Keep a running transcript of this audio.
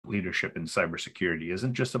leadership in cybersecurity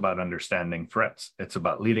isn't just about understanding threats. It's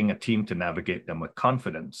about leading a team to navigate them with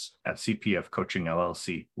confidence. At CPF Coaching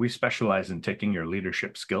LLC, we specialize in taking your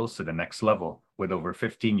leadership skills to the next level. With over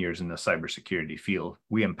 15 years in the cybersecurity field,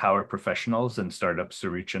 we empower professionals and startups to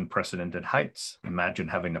reach unprecedented heights. Imagine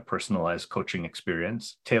having a personalized coaching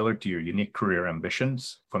experience tailored to your unique career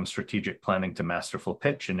ambitions. From strategic planning to masterful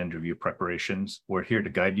pitch and interview preparations, we're here to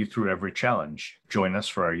guide you through every challenge. Join us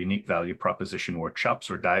for our unique value proposition workshops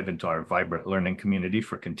or dive into our vibrant learning community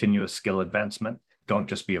for continuous skill advancement. Don't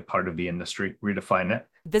just be a part of the industry, redefine it.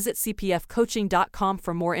 Visit cpfcoaching.com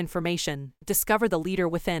for more information. Discover the leader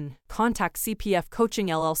within. Contact CPF Coaching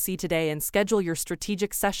LLC today and schedule your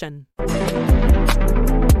strategic session.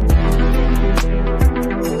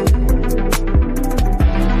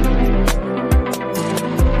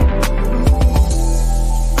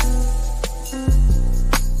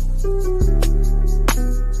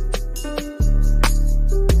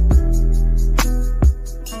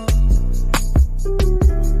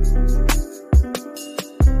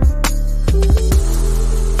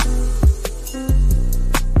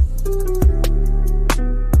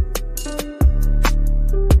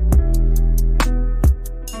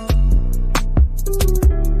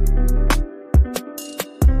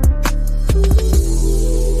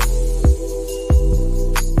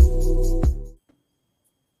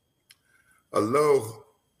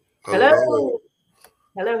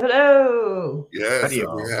 Hello. Yes,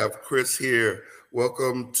 we have Chris here.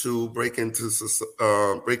 Welcome to Break Into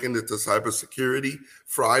Cybersecurity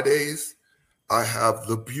Fridays. I have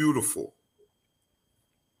the beautiful,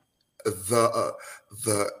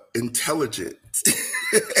 the intelligent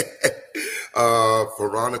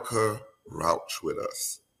Verónica Rauch with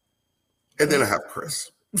us. And then I have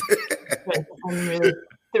Chris. I'm really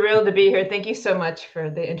thrilled to be here. Thank you so much for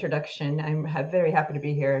the introduction. I'm very happy to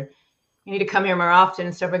be here. You need to come here more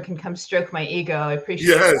often so everyone can come stroke my ego. I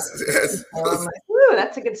appreciate it. Yes. So I'm like, woo,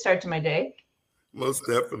 that's a good start to my day. Most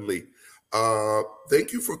definitely.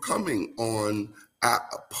 Thank you for coming on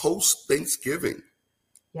post-Thanksgiving.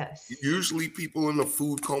 Yes. Usually people in the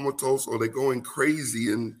food comatose or they're going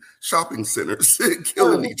crazy in shopping centers,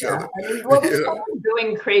 killing each other. I mean, well, I'm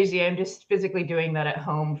doing crazy. I'm just physically doing that at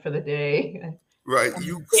home for the day. Right. I'm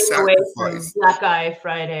You away from sacrifice. Black Eye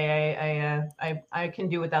Friday. I can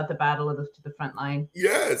do without the battle to the front line.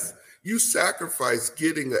 Yes. You sacrifice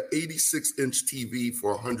getting an 86-inch TV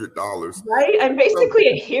for $100. Right? I'm basically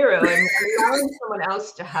a hero. I'm allowing someone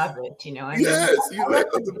else to have it, you know. I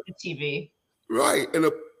let them get the TV. Right. And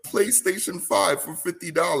a PlayStation 5 for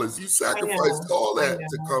 $50. You sacrificed all that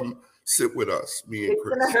to come sit with us, me and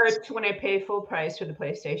Chris. It's going to hurt when I pay full price for the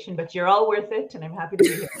PlayStation, but you're all worth it, and I'm happy to be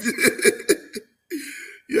here.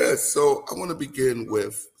 Yes. So I want to begin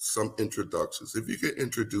with some introductions. If you could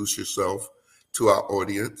introduce yourself to our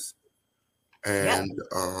audience. And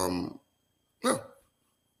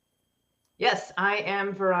Yes, I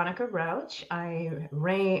am Verónica Rauch. I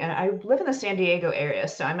live in the San Diego area,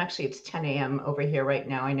 so it's 10 a.m. over here right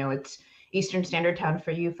now. I know it's Eastern Standard Time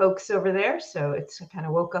for you folks over there, so I kind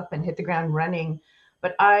of woke up and hit the ground running.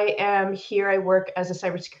 But I am here. I work as a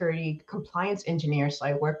cybersecurity compliance engineer, so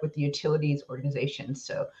I work with the utilities organization.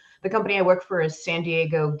 So the company I work for is San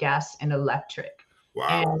Diego Gas and Electric. Wow.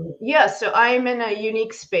 And so I'm in a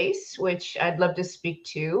unique space, which I'd love to speak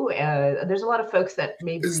to. There's a lot of folks that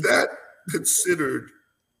maybe... Is that considered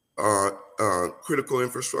critical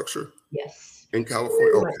infrastructure? Yes. In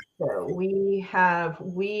California? Okay. So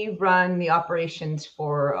we run the operations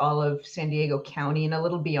for all of San Diego County and a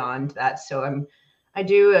little beyond that. So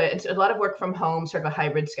it's a lot of work from home, sort of a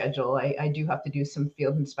hybrid schedule. I do have to do some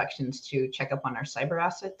field inspections to check up on our cyber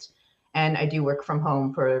assets. And I do work from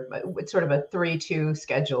home it's sort of a 3-2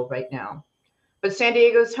 schedule right now. But San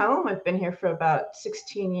Diego's home. I've been here for about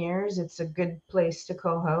 16 years. It's a good place to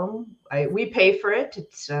call home. We pay for it.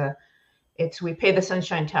 We pay the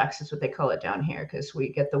sunshine tax, is what they call it down here, because we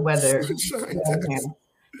get the weather.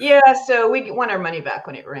 Yeah, so we want our money back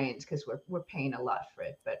when it rains because we're paying a lot for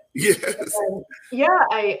it. But yes.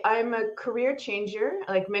 I'm a career changer,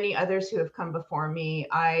 like many others who have come before me.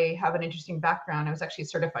 I have an interesting background. I was actually a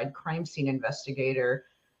certified crime scene investigator,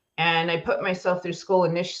 and I put myself through school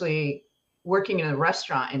initially working in the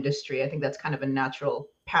restaurant industry. I think that's kind of a natural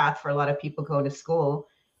path for a lot of people going to school.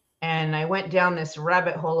 And I went down this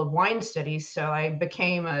rabbit hole of wine studies. So I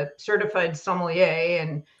became a certified sommelier,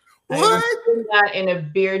 and I was doing that in a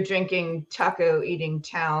beer drinking, taco eating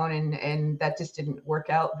town. And that just didn't work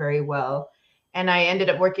out very well. And I ended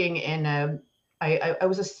up working in I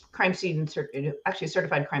was a certified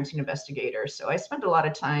crime scene investigator. So I spent a lot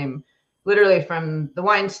of time literally from the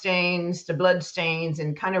wine stains to blood stains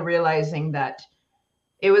and kind of realizing that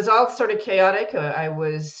It was all sort of chaotic. I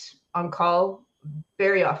was on call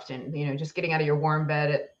very often, just getting out of your warm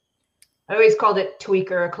bed at, I always called it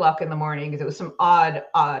tweaker o'clock in the morning because it was some odd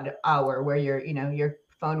hour where your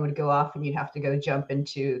phone would go off and you'd have to go jump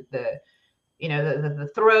into the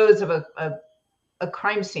throes of a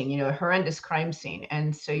crime scene, a horrendous crime scene.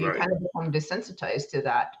 And so you kind of become desensitized to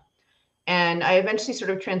that. And I eventually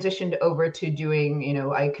sort of transitioned over to doing,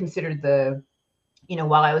 I considered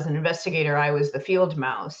while I was an investigator, I was the field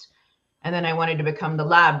mouse. And then I wanted to become the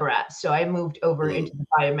lab rat. So I moved over into the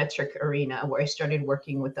biometric arena where I started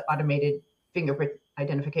working with the automated fingerprint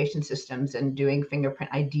identification systems and doing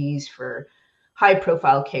fingerprint IDs for high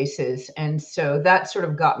profile cases. And so that sort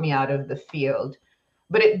of got me out of the field.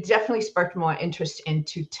 But it definitely sparked more interest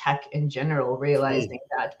into tech in general, realizing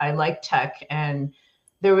that I like tech, and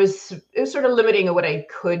it was sort of limiting what I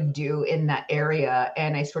could do in that area.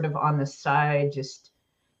 And I sort of on the side just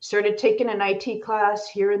started taking an IT class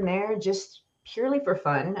here and there, just purely for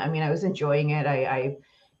fun. I mean, I was enjoying it. I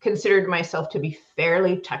considered myself to be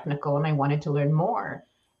fairly technical and I wanted to learn more.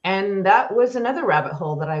 And that was another rabbit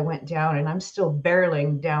hole that I went down, and I'm still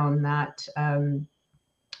barreling down that.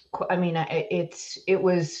 I mean, it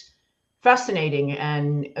was fascinating,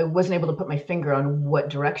 and I wasn't able to put my finger on what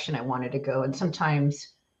direction I wanted to go. And sometimes,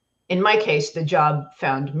 in my case, the job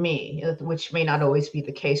found me, which may not always be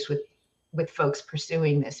the case with folks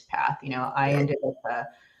pursuing this path. I ended up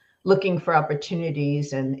looking for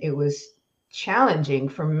opportunities, and it was challenging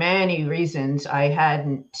for many reasons. I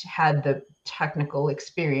hadn't had the technical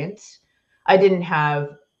experience. I didn't have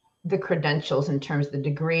the credentials in terms of the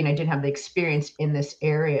degree, and I didn't have the experience in this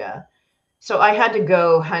area. So I had to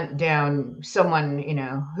go hunt down someone,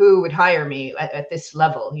 who would hire me at this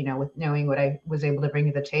level, with knowing what I was able to bring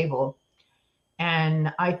to the table.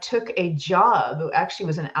 And I took a job. It actually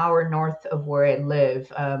was an hour north of where I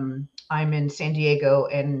live. I'm in San Diego,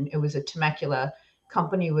 and it was a Temecula.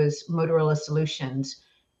 Company was Motorola Solutions.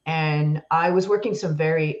 And I was working some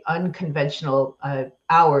very unconventional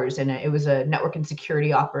hours, and it was a network and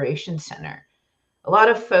security operations center. A lot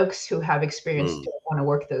of folks who have experience don't want to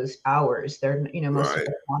work those hours. They're, most of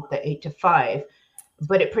them want the 8 to 5.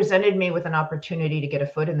 But it presented me with an opportunity to get a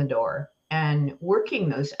foot in the door. And working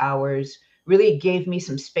those hours really gave me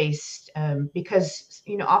some space because,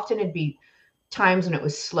 often it'd be times when it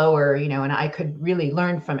was slower, and I could really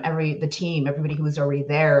learn from the team, everybody who was already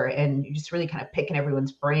there, and just really kind of picking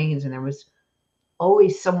everyone's brains. And there was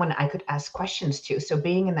always someone I could ask questions to. So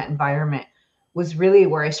being in that environment was really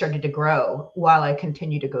where I started to grow while I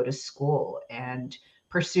continued to go to school and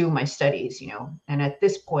pursue my studies, And at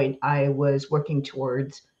this point, I was working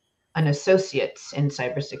towards an associate's in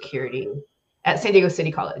cybersecurity at San Diego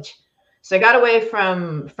City College. So I got away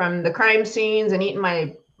from the crime scenes and eating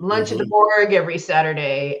my lunch at the morgue every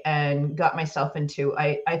Saturday and got myself into,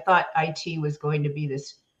 I thought IT was going to be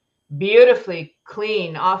this beautifully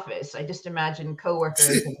clean office. I just imagined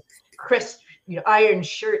coworkers and crisp, iron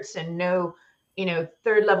shirts and no,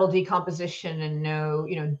 third level decomposition and no,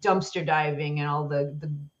 dumpster diving and all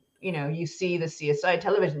the you see the CSI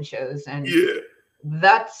television shows, and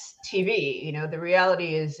that's TV. The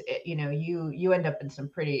reality is, you end up in some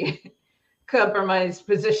pretty compromised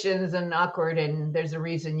positions and awkward, and there's a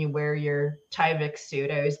reason you wear your Tyvek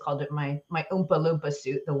suit. I always called it my Oompa Loompa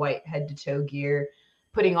suit, the white head to toe gear,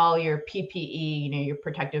 putting all your PPE, your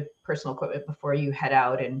protective personal equipment before you head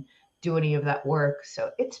out and do any of that work.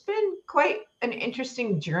 So it's been quite an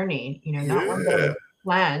interesting journey, not one that I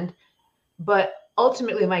planned, but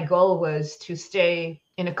ultimately my goal was to stay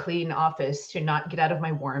in a clean office, to not get out of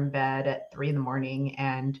my warm bed at 3 a.m,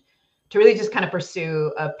 and to really just kind of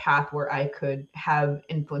pursue a path where I could have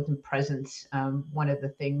influence and presence. One of the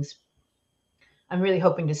things I'm really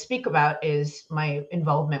hoping to speak about is my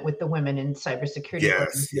involvement with the women in cybersecurity.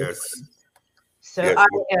 Yes. So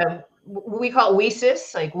we call it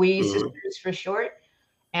WeSys, like We Sisters for short.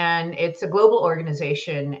 And it's a global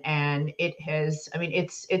organization, and it has,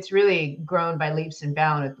 it's really grown by leaps and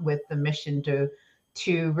bounds with the mission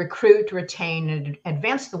to recruit, retain, and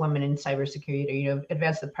advance the women in cybersecurity,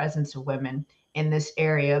 advance the presence of women in this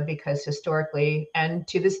area, because historically and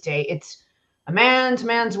to this day, it's a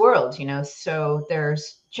man's world, so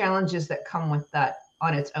there's challenges that come with that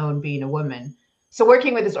on its own, being a woman. So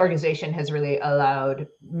working with this organization has really allowed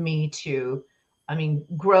me to,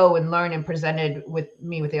 grow and learn, and presented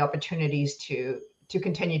me with the opportunities to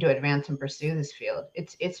continue to advance and pursue this field.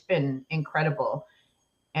 It's been incredible.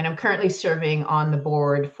 And I'm currently serving on the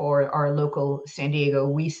board for our local San Diego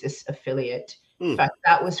WeSys affiliate. In fact,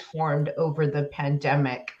 that was formed over the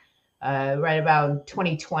pandemic, right about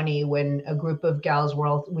 2020, when a group of gals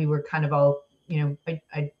we were kind of all,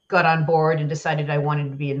 I got on board and decided I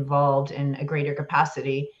wanted to be involved in a greater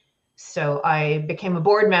capacity. So I became a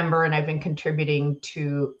board member, and I've been contributing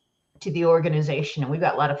to the organization, and we've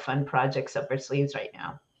got a lot of fun projects up our sleeves right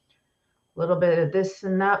now. A little bit of this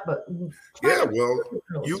and that, but yeah, well,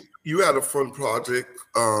 you had a fun project.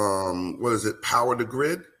 What is it? Power the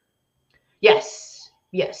Grid? Yes.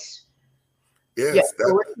 Yes.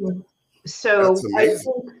 So that's amazing. I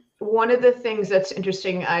think one of the things that's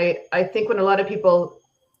interesting, I think when a lot of people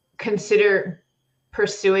consider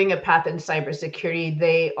pursuing a path in cybersecurity,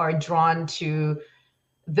 they are drawn to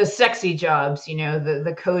the sexy jobs,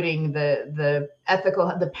 the coding, the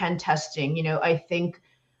ethical, the pen testing. I think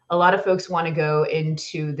a lot of folks want to go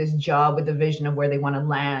into this job with a vision of where they want to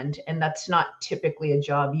land, and that's not typically a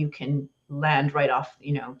job you can land right off,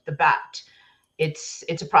 the bat. It's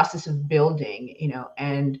a process of building,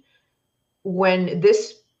 and when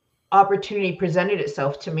this opportunity presented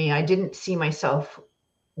itself to me, I didn't see myself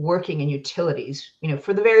working in utilities,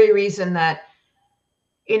 for the very reason that,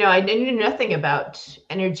 I knew nothing about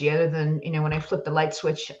energy other than, when I flipped the light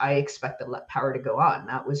switch, I expect the power to go on.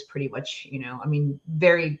 That was pretty much,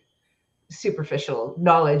 very superficial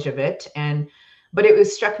knowledge of it. But it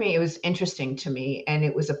struck me, it was interesting to me. And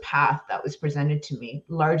it was a path that was presented to me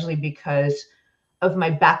largely because of my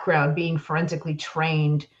background being forensically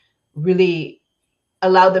trained, really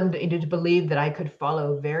allowed them to believe that I could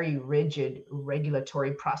follow very rigid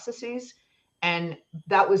regulatory processes. And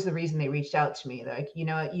that was the reason they reached out to me. Like, you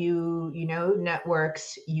know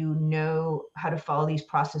networks, how to follow these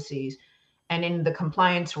processes. And in the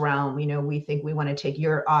compliance realm, we think we want to take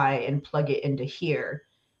your eye and plug it into here.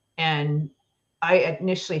 And I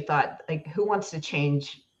initially thought, like, who wants to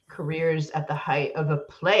change careers at the height of a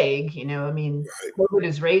plague? COVID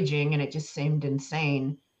is raging, and it just seemed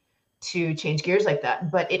insane to change gears like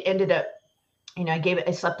that. But it ended up,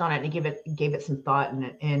 I slept on it and gave it some thought,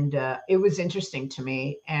 and it was interesting to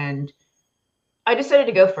me. And I decided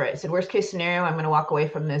to go for it. I said, worst case scenario, I'm going to walk away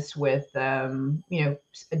from this with, a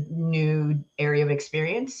new area of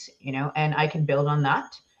experience, and I can build on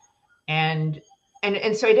that. And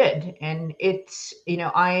so I did. And it's,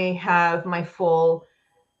 I have my full,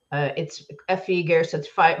 it's FE gear. So it's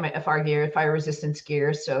my FR gear, fire resistance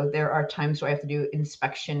gear. So there are times where I have to do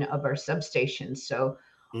inspection of our substations. So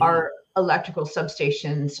our electrical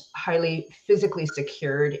substations, highly physically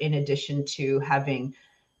secured, in addition to having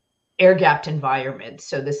air-gapped environments.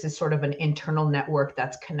 So this is sort of an internal network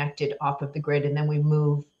that's connected off of the grid, and then we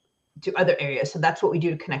move to other areas. So that's what we do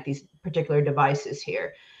to connect these particular devices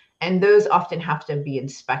here. And those often have to be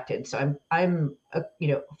inspected. So I'm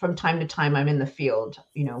from time to time, I'm in the field,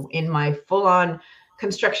 in my full-on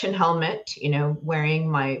construction helmet, wearing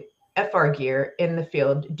my FR gear in the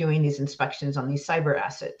field, doing these inspections on these cyber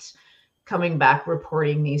assets, coming back,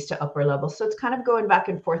 reporting these to upper levels. So it's kind of going back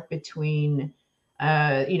and forth between,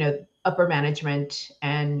 upper management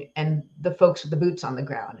and the folks with the boots on the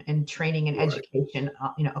ground, and training and education,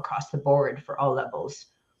 across the board for all levels.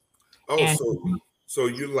 So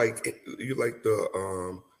you like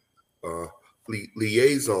the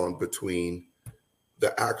liaison between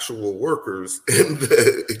the actual workers and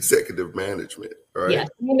the executive management, right? Yes,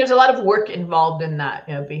 there's a lot of work involved in that,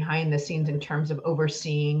 behind the scenes, in terms of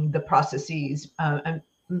overseeing the processes, and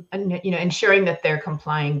ensuring that they're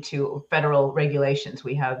complying to federal regulations.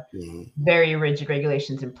 We have very rigid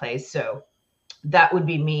regulations in place. So that would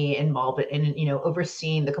be me involved in,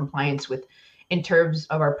 overseeing the compliance with, in terms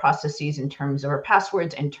of our processes, in terms of our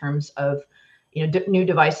passwords, in terms of, new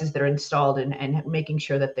devices that are installed, and making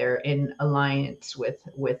sure that they're in alliance with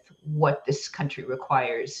what this country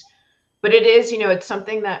requires. But it is, it's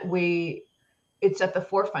something that it's at the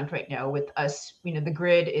forefront right now with us. The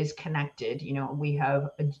grid is connected. We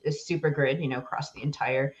have a super grid, across the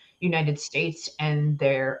entire United States, and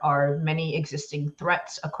there are many existing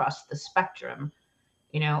threats across the spectrum.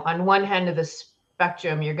 On one hand of the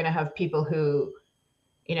spectrum, you're going to have people who,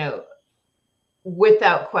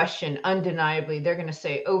 without question, undeniably, they're going to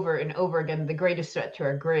say over and over again, the greatest threat to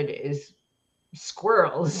our grid is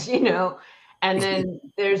squirrels, And then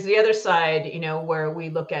there's the other side, where we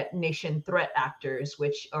look at nation threat actors,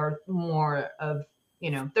 which are more of,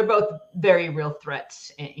 they're both very real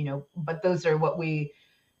threats, but those are what we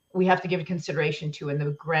have to give consideration to in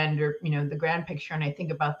the grander, the grand picture. And I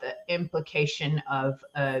think about the implication of,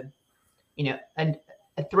 a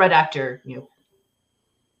threat actor,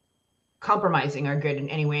 compromising our grid in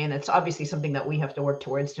any way. And that's obviously something that we have to work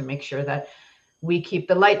towards to make sure that we keep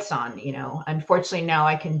the lights on. Unfortunately, now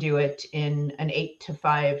I can do it in an 8 to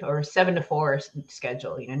 5 or 7 to 4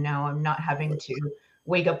 schedule. Now I'm not having to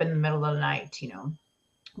wake up in the middle of the night,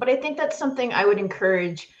 But I think that's something I would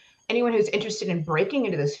encourage anyone who's interested in breaking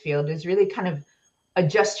into this field is really kind of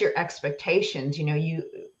adjust your expectations.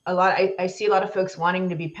 I see a lot of folks wanting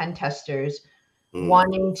to be pen testers,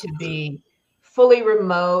 wanting to be fully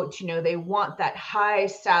remote. They want that high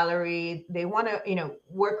salary. They want to,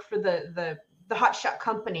 work for the hotshot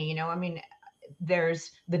company.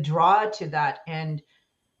 There's the draw to that, and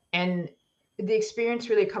the experience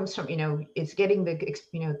really comes from, it's getting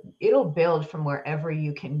it'll build from wherever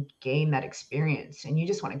you can gain that experience, and you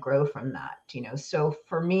just want to grow from that. So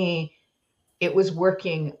for me, it was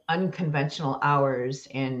working unconventional hours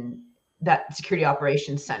in that security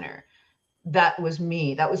operations center. That was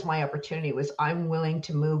me. That was my opportunity. I'm willing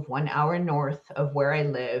to move 1 hour north of where I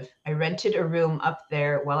live. I rented a room up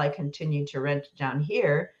there while I continued to rent down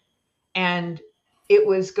here. And it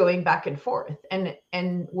was going back and forth. And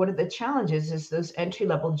one of the challenges is those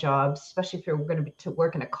entry-level jobs, especially if you're going to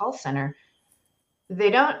work in a call center,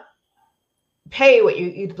 they don't pay what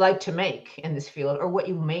you'd like to make in this field, or what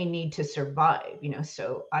you may need to survive.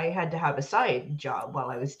 So I had to have a side job while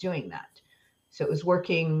I was doing that. So it was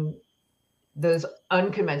working those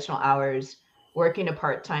unconventional hours, working a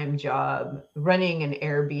part-time job, running an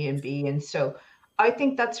Airbnb. And so I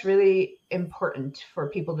think that's really important for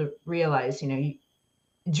people to realize,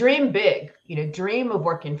 dream big, dream of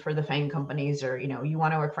working for the FANG companies, or, you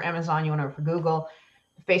want to work for Amazon, you want to work for Google,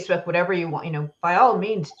 Facebook, whatever you want, by all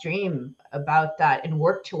means, dream about that and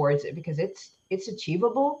work towards it, because it's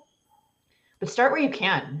achievable. But start where you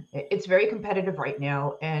can. It's very competitive right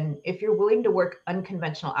now. And if you're willing to work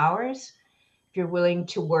unconventional hours, if you're willing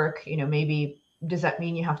to work, maybe, does that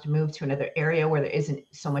mean you have to move to another area where there isn't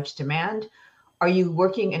so much demand? Are you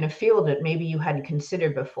working in a field that maybe you hadn't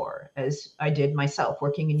considered before, as I did myself,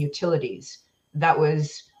 working in utilities? That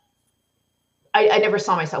was, I never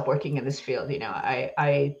saw myself working in this field.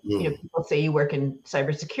 People say you work in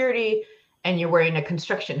cybersecurity and you're wearing a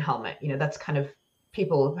construction helmet. That's kind of,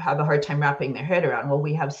 people have a hard time wrapping their head around, well,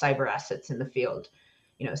 we have cyber assets in the field.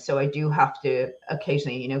 So I do have to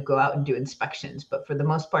occasionally, go out and do inspections, but for the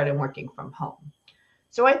most part, I'm working from home.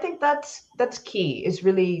 So I think that's key, is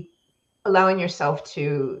really allowing yourself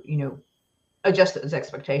to, adjust those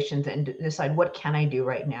expectations and decide, what can I do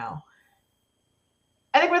right now?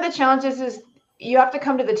 I think one of the challenges is you have to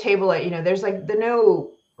come to the table at, there's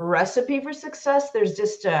no recipe for success. There's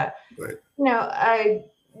just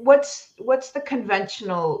what's the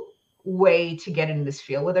conventional way to get into this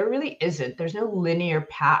field? Well, there really isn't. There's no linear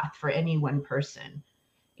path for any one person.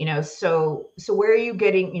 So where are you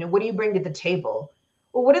getting, what do you bring to the table?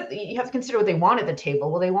 Well, you have to consider what they want at the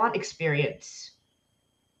table. Well, they want experience.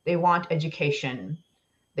 They want education.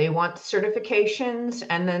 They want certifications.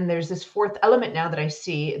 And then there's this fourth element now that I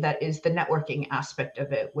see, that is the networking aspect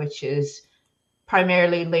of it, which is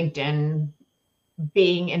primarily LinkedIn,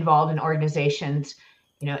 being involved in organizations,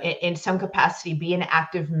 in some capacity, be an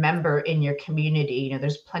active member in your community.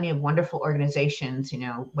 There's plenty of wonderful organizations,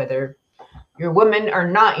 whether you're a woman or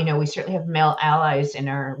not, we certainly have male allies in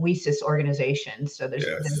our WESIS organization. So there's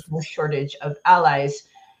no shortage of allies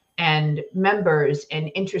and members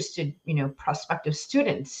and interested, prospective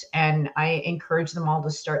students. And I encourage them all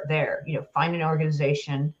to start there, find an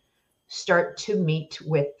organization, start to meet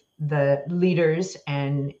with the leaders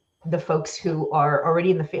and the folks who are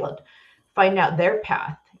already in the field, find out their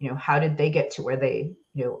path, how did they get to where they,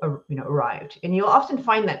 arrived. And you'll often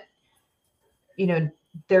find that,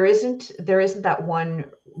 there isn't that one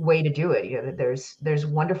way to do it. There's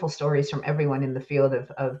wonderful stories from everyone in the field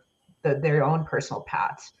of their own personal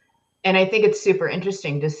paths. And I think it's super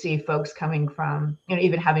interesting to see folks coming from,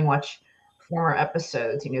 even having watched former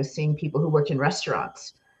episodes, seeing people who worked in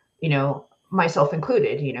restaurants, myself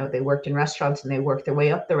included, they worked in restaurants and they worked their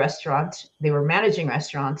way up the restaurant. They were managing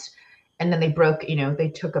restaurants, and then they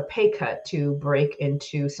took a pay cut to break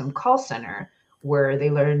into some call center where they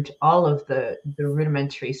learned all of the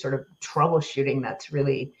rudimentary sort of troubleshooting that's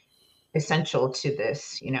really essential to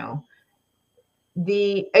this.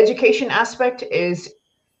 The education aspect is,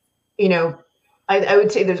 I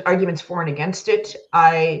would say there's arguments for and against it.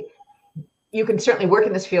 You can certainly work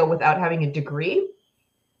in this field without having a degree,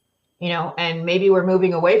 and maybe we're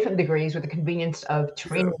moving away from degrees with the convenience of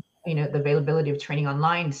training, the availability of training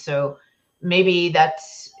online. So maybe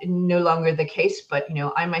that's no longer the case, but,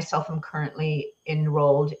 I myself am currently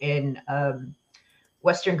enrolled in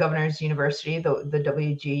Western Governors University, the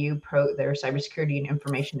WGU their Cybersecurity and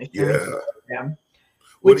Information Assurance program.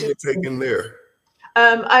 What are you taking there?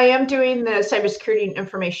 I am doing the Cybersecurity and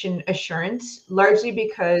Information Assurance, largely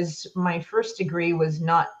because my first degree was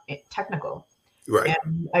not technical. Right.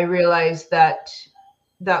 And I realized that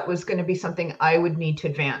was going to be something I would need to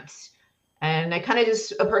advance. And I kind of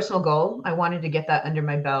just a personal goal. I wanted to get that under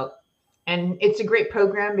my belt. And it's a great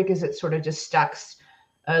program because it sort of just stacks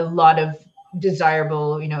a lot of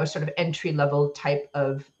desirable, sort of entry level type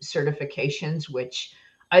of certifications, which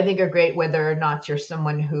I think are great, whether or not you're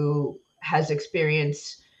someone who has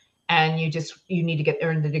experience and you need to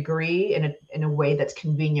earn the degree in a way that's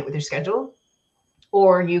convenient with your schedule.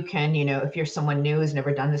 Or you can, if you're someone new who's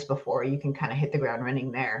never done this before, you can kind of hit the ground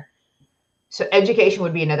running there. So education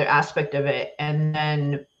would be another aspect of it. And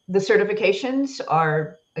then the certifications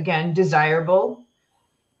are, again, desirable.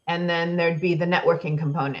 And then there'd be the networking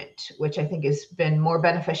component, which I think has been more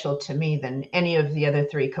beneficial to me than any of the other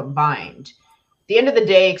three combined. At the end of the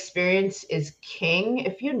day, experience is king.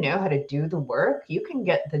 If you know how to do the work, you can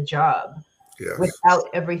get the job without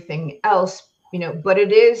everything else, but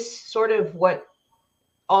it is sort of what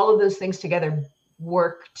all of those things together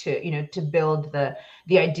work to, to build the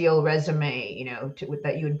ideal resume,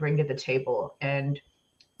 that you would bring to the table. And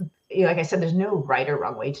like I said, there's no right or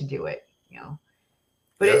wrong way to do it,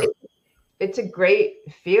 but it's a great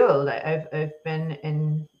field. I've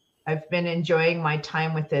been enjoying my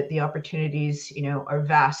time with it. The opportunities, are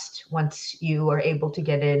vast once you are able to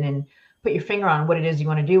get in and put your finger on what it is you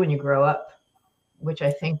want to do when you grow up, which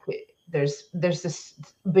I think there's this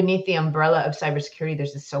beneath the umbrella of cybersecurity.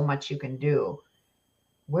 There's just so much you can do.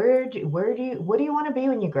 What do you want to be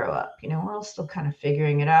when you grow up? We're all still kind of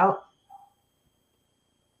figuring it out.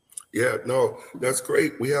 Yeah, no, that's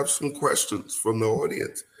great. We have some questions from the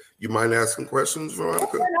audience. You mind asking questions,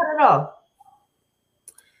 Veronica? No, not at all.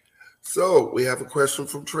 So we have a question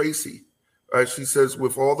from Tracy. She says,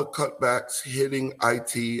 with all the cutbacks hitting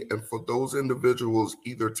IT and for those individuals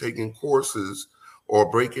either taking courses or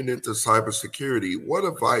breaking into cybersecurity, what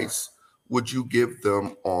advice would you give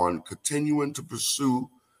them on continuing to pursue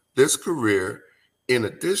this career in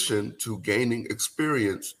addition to gaining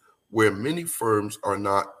experience where many firms are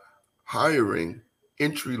not hiring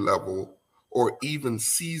entry-level or even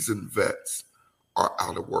seasoned vets are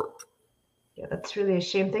out of work? Yeah, that's really a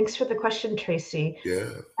shame. Thanks for the question, Tracy. Yeah.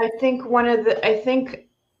 I think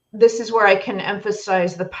this is where I can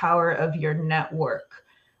emphasize the power of your network.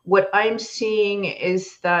 What I'm seeing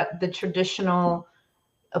is that the traditional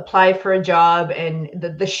apply for a job and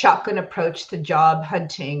the shotgun approach to job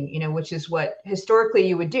hunting, which is what historically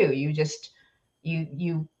you would do.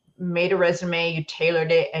 You made a resume, you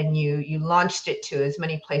tailored it, and you launched it to as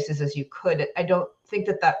many places as you could. I don't think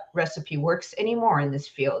that recipe works anymore in this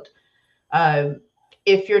field.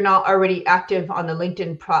 If you're not already active on the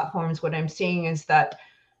LinkedIn platforms, what I'm seeing is that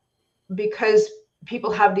because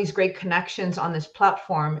people have these great connections on this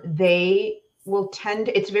platform, they will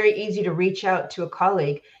it's very easy to reach out to a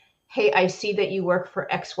colleague. Hey, I see that you work for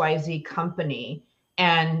XYZ company,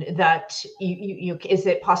 and that is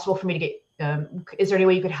it possible for me to get, is there any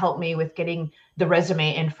way you could help me with getting the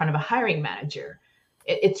resume in front of a hiring manager?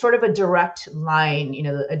 It's sort of a direct line,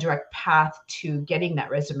 a direct path to getting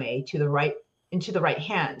that resume into the right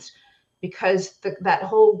hands, because that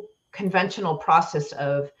whole conventional process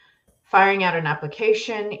of firing out an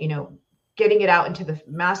application, getting it out into the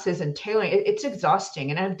masses and tailoring it's exhausting.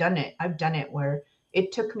 And I've done it where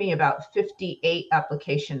it took me about 58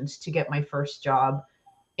 applications to get my first job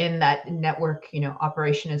in that network,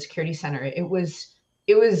 operation and security center. It was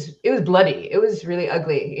bloody. It was really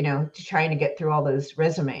ugly, to trying to get through all those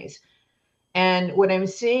resumes. And what I'm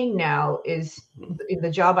seeing now is the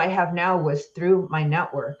job I have now was through my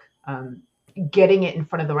network, getting it in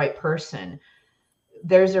front of the right person.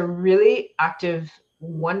 There's a really active,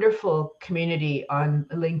 wonderful community on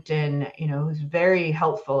LinkedIn, who's very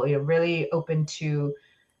helpful, really open to,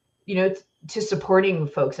 to supporting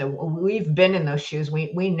folks. And we've been in those shoes.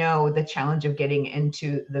 We know the challenge of getting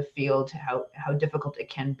into the field, how difficult it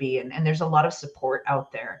can be. And there's a lot of support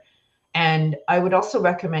out there. And I would also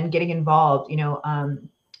recommend getting involved. I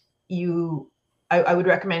would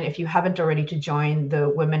recommend, if you haven't already, to join the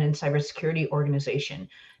Women in Cybersecurity organization.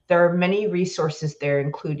 There are many resources there,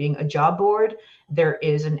 including a job board. There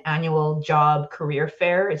is an annual job career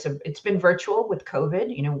fair. It's been virtual with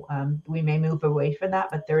COVID. We may move away from that,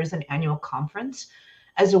 but there is an annual conference.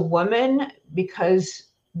 As a woman, because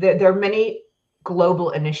there are many global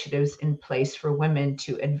initiatives in place for women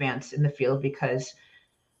to advance in the field, because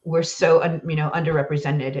we're so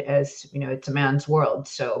underrepresented, as it's a man's world.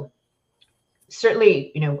 So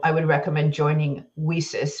certainly, I would recommend joining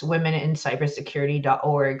WICIS,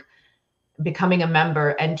 WomenInCybersecurity.org, becoming a member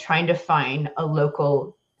and trying to find a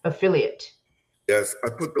local affiliate. Yes, I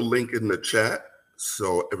put the link in the chat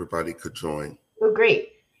so everybody could join. Oh,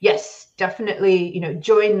 great. Yes, definitely.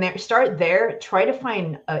 Join there, start there, try to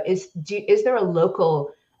find, is there a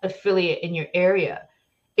local affiliate in your area?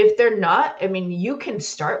 If they're not, I mean, you can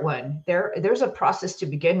start one. There's a process to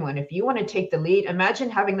begin one. If you want to take the lead, imagine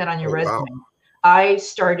having that on your Oh, wow. resume. I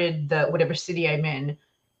started the whatever city I'm in,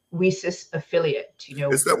 WESIS affiliate.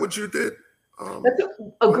 Is that what you did? That's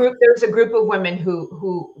a group. There's a group of women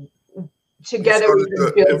who You together started we've been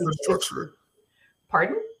the building. infrastructure.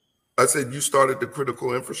 Pardon? I said you started the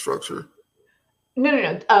critical infrastructure.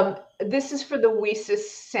 No. This is for the WESIS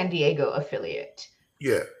San Diego affiliate.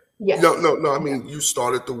 Yeah. Yes. No. I mean, you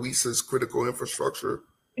started the WESA's critical infrastructure.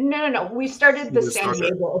 No. We started the San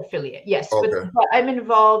Diego affiliate. Yes, Okay. but I'm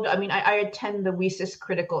involved. I mean, I attend the WESIS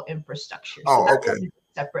critical infrastructure. So that's okay. a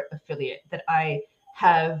separate affiliate that I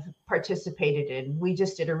have participated in. We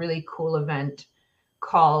just did a really cool event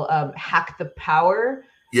called Hack the Power.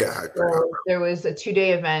 Yeah. So there was a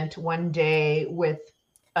 2-day event, one day with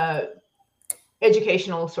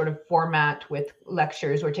educational sort of format with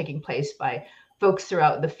lectures were taking place by folks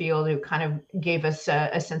throughout the field who kind of gave us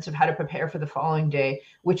a sense of how to prepare for the following day,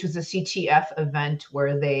 which was a CTF event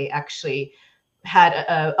where they actually had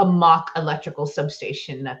a mock electrical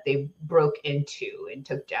substation that they broke into and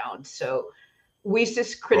took down. So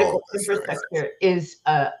WESIS Critical Infrastructure is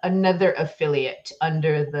another affiliate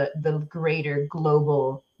under the greater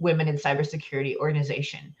global Women in Cybersecurity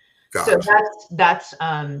organization. Gotcha. So that's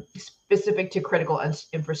specific to critical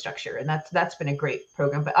infrastructure, and that's been a great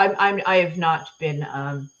program. But I have not been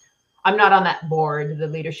I'm not on that board, the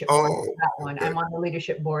leadership board for that one. Okay. I'm on the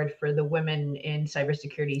leadership board for the Women in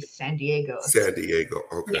Cybersecurity San Diego. San Diego,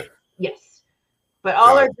 okay. Yes. But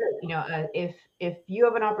all are good. If you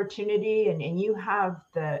have an opportunity and you have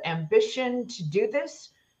the ambition to do this,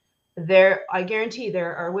 I guarantee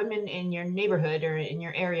there are women in your neighborhood or in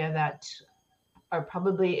your area that are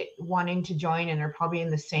probably wanting to join and are probably in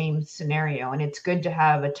the same scenario. And it's good to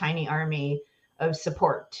have a tiny army of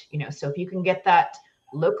support, so if you can get that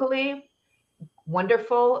locally,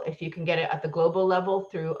 wonderful. If you can get it at the global level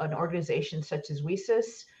through an organization such as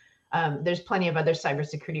WESIS, there's plenty of other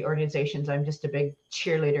cybersecurity organizations. I'm just a big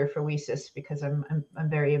cheerleader for WESIS because I'm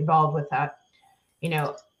very involved with that,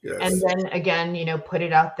 Yes. And then again, put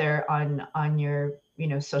it out there on your,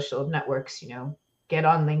 social networks, get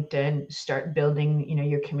on LinkedIn, start building,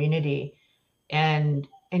 your community and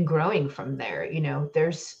growing from there.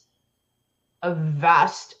 There's a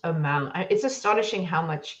vast amount. It's astonishing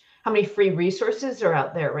how many free resources are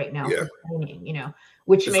out there right now for training,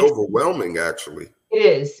 which it's makes overwhelming actually.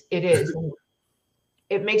 It is.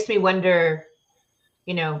 It makes me wonder,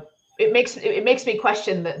 it makes me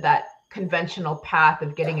question that conventional path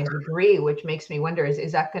of getting a degree, which makes me wonder,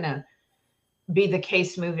 is that going to be the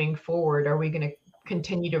case moving forward? Are we going to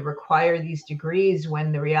continue to require these degrees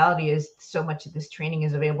when the reality is so much of this training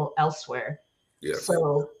is available elsewhere? Yes.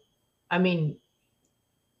 So, I mean,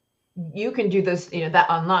 you can do this, that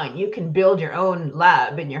online. You can build your own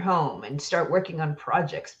lab in your home and start working on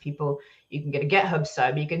projects. You can get a GitHub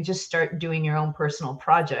sub. You can just start doing your own personal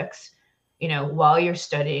projects, while you're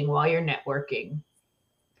studying, while you're networking.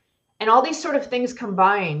 And all these sort of things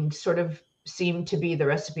combined sort of seem to be the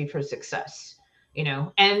recipe for success,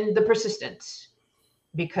 and the persistence,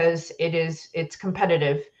 because it's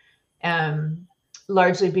competitive,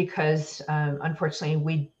 largely because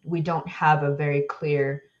unfortunately we don't have a very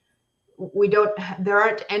clear, there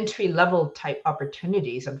aren't entry level type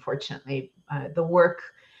opportunities, unfortunately. The work,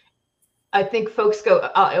 I think folks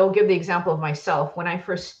I'll give the example of myself. When I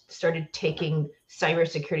first started taking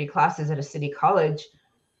cybersecurity classes at a city college,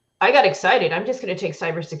 I got excited. I'm just going to take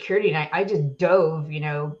cybersecurity. And I just dove,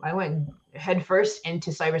 I went headfirst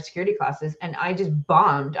into cybersecurity classes and I just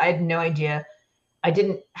bombed. I had no idea. I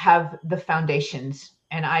didn't have the foundations.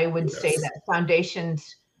 And I would say that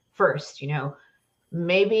foundations first,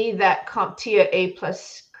 maybe that CompTIA A+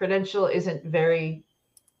 credential isn't very,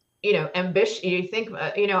 ambitious. You think,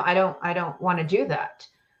 I don't want to do that.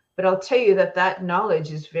 But I'll tell you that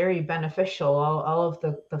knowledge is very beneficial. All of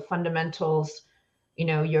the fundamentals,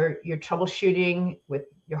 your troubleshooting with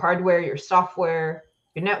your hardware, your software,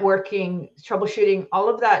 your networking, troubleshooting, all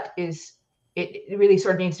of that it really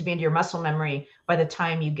sort of needs to be into your muscle memory by the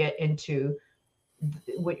time you get into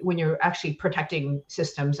when you're actually protecting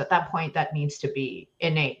systems. At that point, that needs to be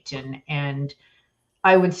innate, and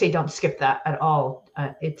I would say don't skip that at all.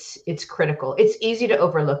 It's critical. It's easy to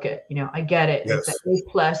overlook it. I get it. Yes. The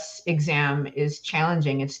A+ exam is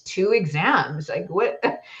challenging. It's 2 exams. Like what?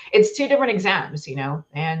 It's 2 different exams,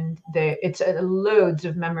 and it's loads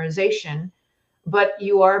of memorization, but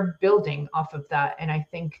you are building off of that. And I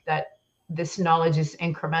think that this knowledge is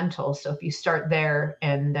incremental. So if you start there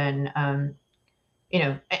and then, and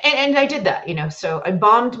I did that, so I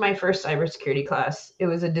bombed my first cybersecurity class. It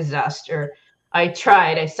was a disaster. I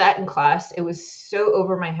tried. I sat in class. It was so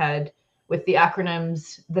over my head with the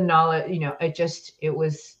acronyms, the knowledge,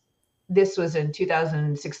 this was in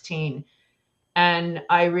 2016. And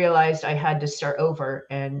I realized I had to start over.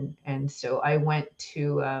 And so I went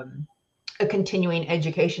to a continuing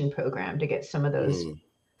education program to get some of those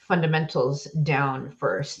fundamentals down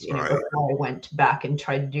first, Right. before I went back and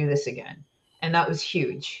tried to do this again. And that was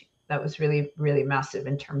huge. That was really, really massive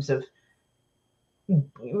in terms of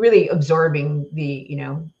really absorbing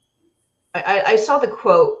I saw the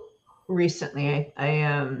quote recently. I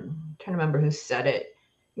trying to remember who said it.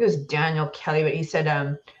 It was Daniel Kelly, but he said,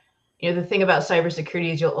 the thing about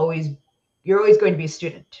cybersecurity is you're always going to be a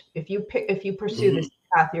student. If you pursue this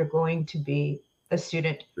path, you're going to be a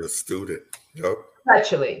student. A student. Yep.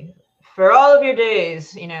 Perpetually. For all of your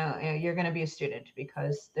days, you're going to be a student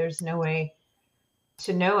because there's no way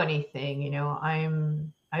to know anything. I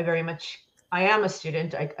am a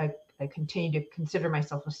student. I continue to consider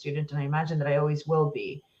myself a student, and I imagine that I always will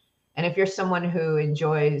be. And if you're someone who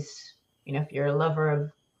enjoys, if you're a lover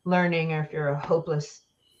of learning, or if you're a hopeless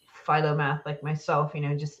philomath like myself,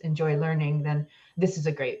 just enjoy learning, then this is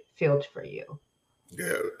a great field for you.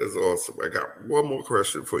 Yeah, that's awesome. I got one more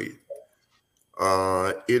question for you.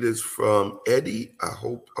 It is from Eddie. I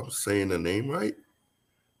hope I'm saying the name right.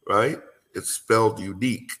 Right? It's spelled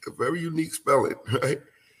unique, a very unique spelling, right?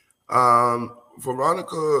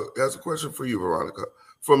 Veronica, that's a question for you, Veronica.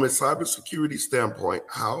 From a cybersecurity standpoint,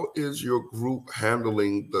 how is your group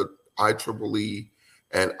handling the IEEE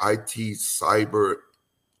and IT cyber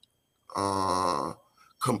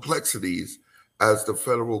complexities as the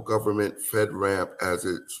federal government FedRAMP as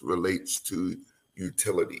it relates to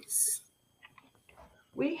utilities?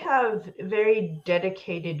 We have very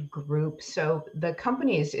dedicated groups. So the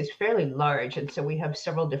company is fairly large. And so we have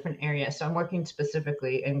several different areas. So I'm working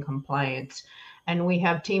specifically in compliance. And we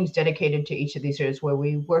have teams dedicated to each of these areas where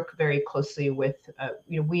we work very closely with,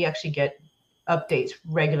 we actually get updates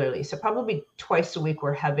regularly. So probably twice a week,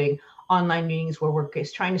 we're having online meetings where we're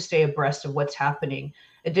trying to stay abreast of what's happening.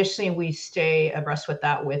 Additionally, we stay abreast with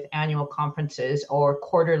that with annual conferences or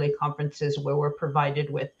quarterly conferences where we're provided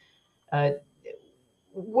with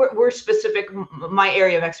we're specific. My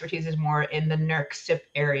area of expertise is more in the NERC SIP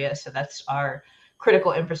area. So that's our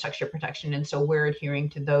critical infrastructure protection. And so we're adhering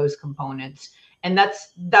to those components. And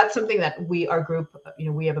that's something that our group,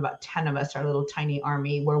 we have about 10 of us, our little tiny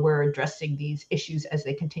army, where we're addressing these issues as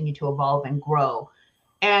they continue to evolve and grow.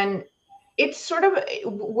 And it's sort of,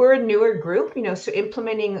 we're a newer group, so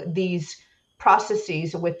implementing these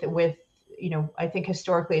processes with, I think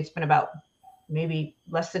historically it's been about maybe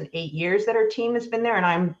less than 8 years that our team has been there.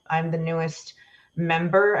 And I'm the newest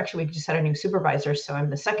member. Actually, we just had a new supervisor, so I'm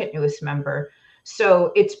the second newest member.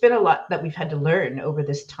 So it's been a lot that we've had to learn over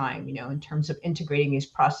this time, in terms of integrating these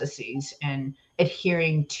processes and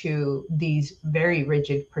adhering to these very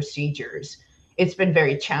rigid procedures. It's been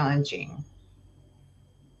very challenging.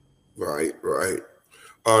 Right.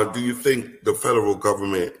 Do you think the federal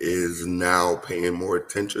government is now paying more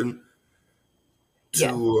attention to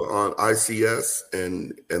ICS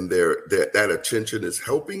and that attention is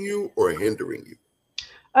helping you or hindering you?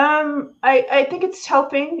 I think it's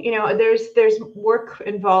helping. There's work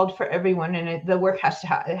involved for everyone, and the work has to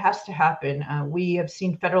happen. We have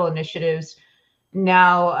seen federal initiatives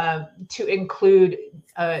now to include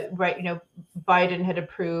Biden had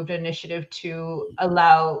approved an initiative to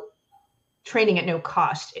allow training at no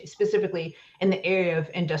cost, specifically in the area of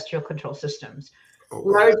industrial control systems.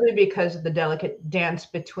 Largely because of the delicate dance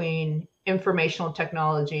between informational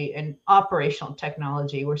technology and operational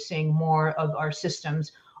technology. We're seeing more of our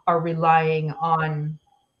systems are relying on,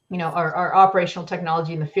 our operational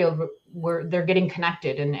technology in the field where they're getting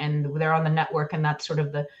connected and they're on the network, and that's sort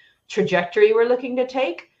of the trajectory we're looking to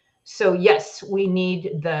take. So yes, we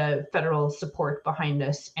need the federal support behind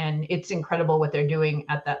us, and it's incredible what they're doing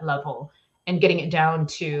at that level and getting it down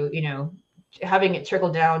to, having it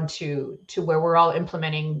trickle down to where we're all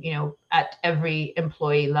implementing, at every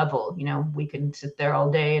employee level. We can sit there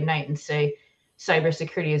all day and night and say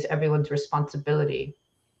cybersecurity is everyone's responsibility,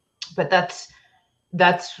 but that's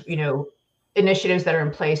initiatives that are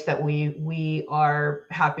in place that we are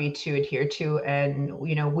happy to adhere to. And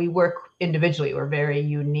we work individually. We're very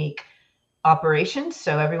unique operations,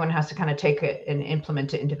 so everyone has to kind of take it and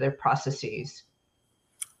implement it into their processes.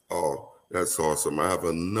 Oh, that's awesome. I have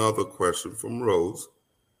another question from Rose,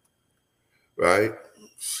 right?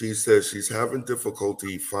 She says she's having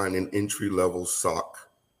difficulty finding entry-level SOC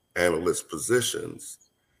analyst positions.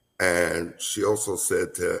 And she also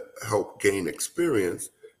said to help gain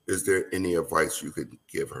experience, is there any advice you could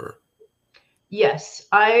give her? Yes,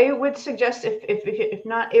 I would suggest if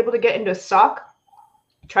not able to get into a SOC,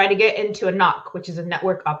 try to get into a NOC, which is a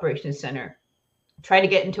network operations center. Try to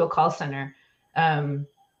get into a call center.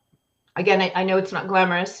 Again, I know it's not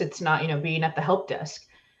glamorous. It's not, being at the help desk,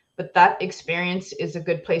 but that experience is a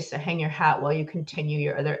good place to hang your hat while you continue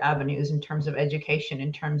your other avenues in terms of education,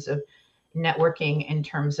 in terms of networking, in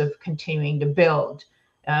terms of continuing to build.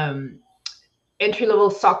 Entry-level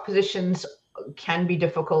SOC positions can be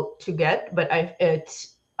difficult to get, but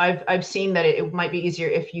I've seen that it might be easier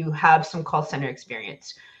if you have some call center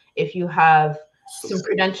experience, if you have some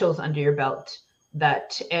credentials under your belt.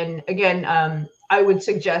 And again, I would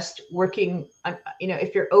suggest working,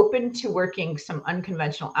 if you're open to working some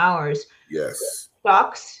unconventional hours. Yes.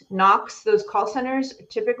 SOCs, NOCs, those call centers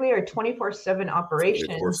typically are 24/7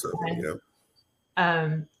 operations. 24/7,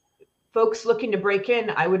 yeah. Folks looking to break in,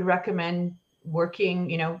 I would recommend working,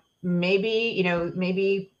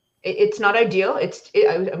 maybe it's not ideal.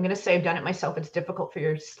 I'm going to say I've done it myself. It's difficult for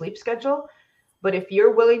your sleep schedule, but if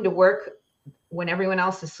you're willing to work when everyone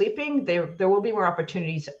else is sleeping, there will be more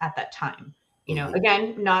opportunities at that time.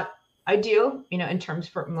 Again, not ideal, in terms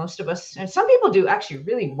for most of us. And some people do actually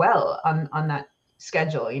really well on that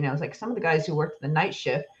schedule. It's like some of the guys who worked the night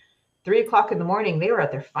shift, 3 o'clock in the morning, they were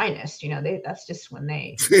at their finest. That's just when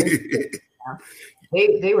they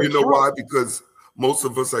were. You know why? Because most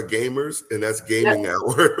of us are gamers, and that's gaming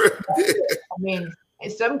hour. I mean,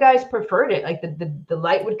 some guys preferred it. Like the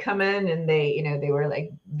light would come in, and they were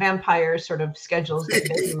like vampire sort of schedules.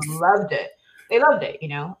 They loved it. They loved it,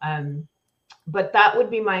 But that would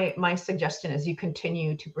be my suggestion as you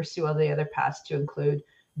continue to pursue all the other paths, to include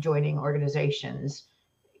joining organizations,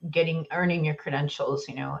 earning your credentials,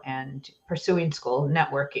 and pursuing school,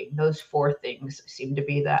 networking. Those 4 things seem to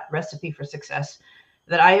be that recipe for success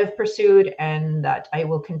that I have pursued and that I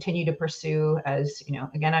will continue to pursue. As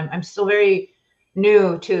again, I'm still very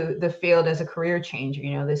new to the field as a career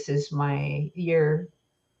changer. This is my year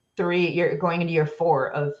 3, going into year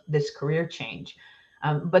 4 of this career change.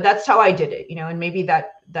 But that's how I did it, and maybe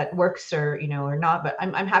that works or not, but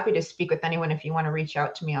I'm happy to speak with anyone. If you want to reach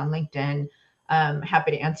out to me on LinkedIn, I'm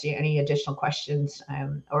happy to answer any additional questions,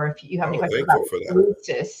 or if you have any questions about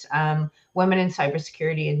Lucis, women in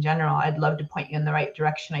cybersecurity in general, I'd love to point you in the right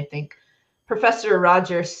direction. I think Professor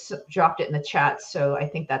Rogers dropped it in the chat, so I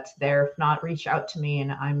think that's there. If not, reach out to me,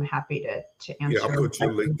 and I'm happy to answer. Yeah, I'll put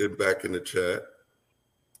your LinkedIn back in the chat.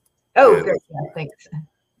 Oh, good. Yeah, thanks.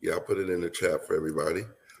 Yeah, I'll put it in the chat for everybody.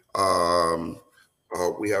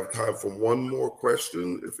 We have time for one more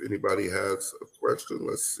question. If anybody has a question,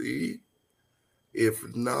 let's see. If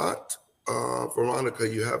not, Veronica,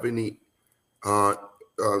 you have any?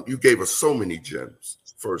 You gave us so many gems.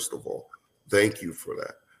 First of all, thank you for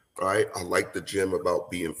that. Right, I like the gem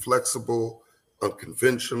about being flexible,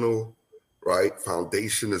 unconventional. Right,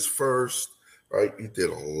 foundation is first. Right, you did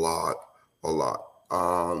a lot.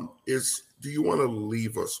 Do you want to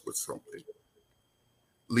leave us with something?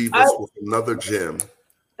 Leave us with another gem.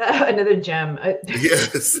 Another gem.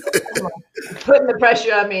 Yes. Putting the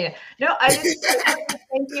pressure on me. No, I just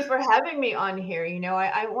thank you for having me on here.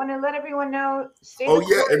 I want to let everyone know.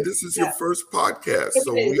 And this is your first podcast,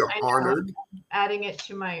 so we are honored. Adding it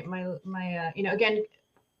to my again,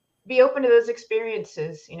 be open to those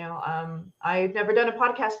experiences. I've never done a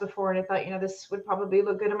podcast before, and I thought, this would probably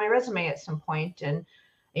look good on my resume at some point. And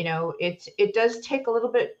it does take a little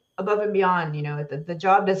bit above and beyond. The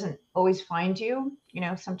job doesn't always find you.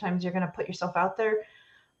 Sometimes you're going to put yourself out there,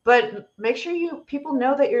 but make sure people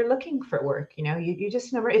know that you're looking for work. You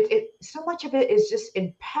just never. So much of it is just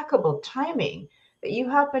impeccable timing, that you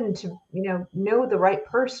happen to know the right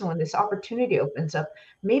person when this opportunity opens up.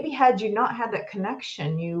 Maybe had you not had that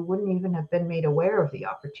connection, you wouldn't even have been made aware of the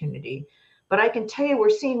opportunity. But I can tell you, we're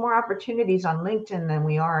seeing more opportunities on LinkedIn than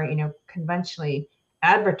we are conventionally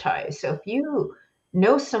advertised. So if you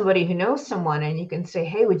know somebody who knows someone, and you can say,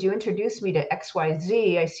 hey, would you introduce me to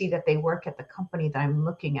XYZ? I see that they work at the company that I'm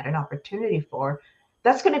looking at an opportunity for.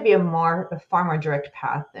 That's going to be a far more direct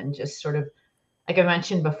path than just sort of, like I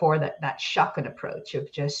mentioned before, that shotgun approach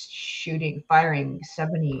of just firing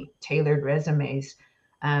 70 tailored resumes.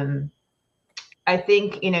 I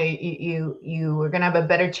think, you are going to have a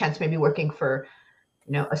better chance maybe working for,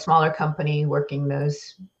 a smaller company, working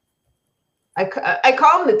those, I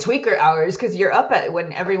call them the tweaker hours, because you're up at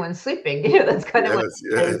when everyone's sleeping. That's kind of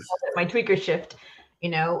my tweaker shift,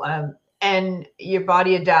 and your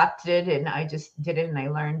body adapted, and I just did it, and I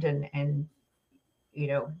learned and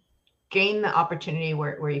gain the opportunity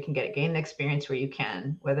where you can get it, gain the experience where you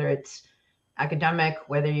can, whether it's academic,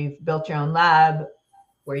 whether you've built your own lab,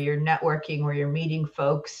 where you're networking, where you're meeting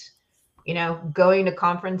folks, going to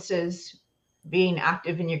conferences, being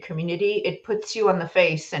active in your community, it puts you on the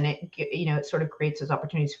face, and it sort of creates those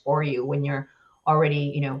opportunities for you when you're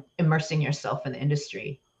already, immersing yourself in the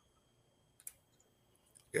industry.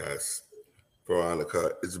 Yes.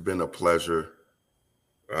 Veronica, it's been a pleasure.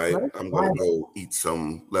 Right. Right. I'm going to go eat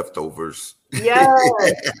some leftovers. Yes.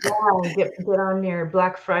 Yeah. Get on your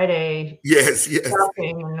Black Friday Yes.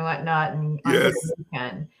 shopping and whatnot, and onto Yes. the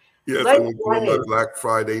weekend. Yes. I'm going to put on my Black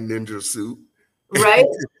Friday ninja suit. Right?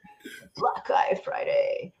 Black Eye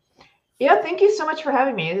Friday. Yeah, thank you so much for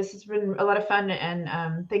having me. This has been a lot of fun,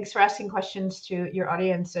 and thanks for asking questions to your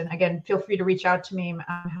audience. And again, feel free to reach out to me.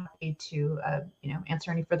 I'm happy to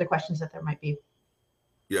answer any further questions that there might be.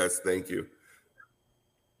 Yes, thank you.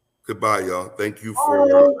 Goodbye, y'all. Thank you for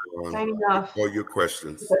all your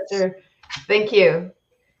questions. Thank you.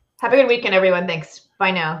 Have a good weekend, everyone. Thanks.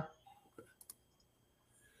 Bye now.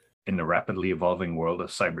 In the rapidly evolving world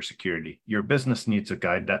of cybersecurity, your business needs a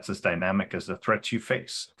guide that's as dynamic as the threats you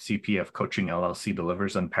face. CPF Coaching LLC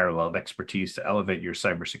delivers unparalleled expertise to elevate your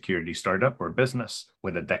cybersecurity startup or business.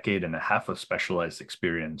 With a decade and a half of specialized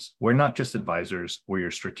experience, we're not just advisors, we're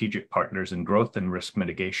your strategic partners in growth and risk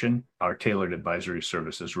mitigation. Our tailored advisory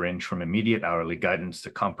services range from immediate hourly guidance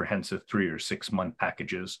to comprehensive 3 or 6 month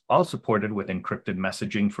packages, all supported with encrypted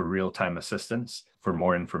messaging for real-time assistance. For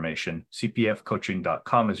more information,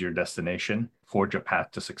 cpfcoaching.com is your destination. Forge a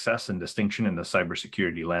path to success and distinction in the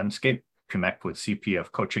cybersecurity landscape. Connect with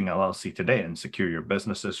CPF Coaching LLC today and secure your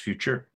business's future.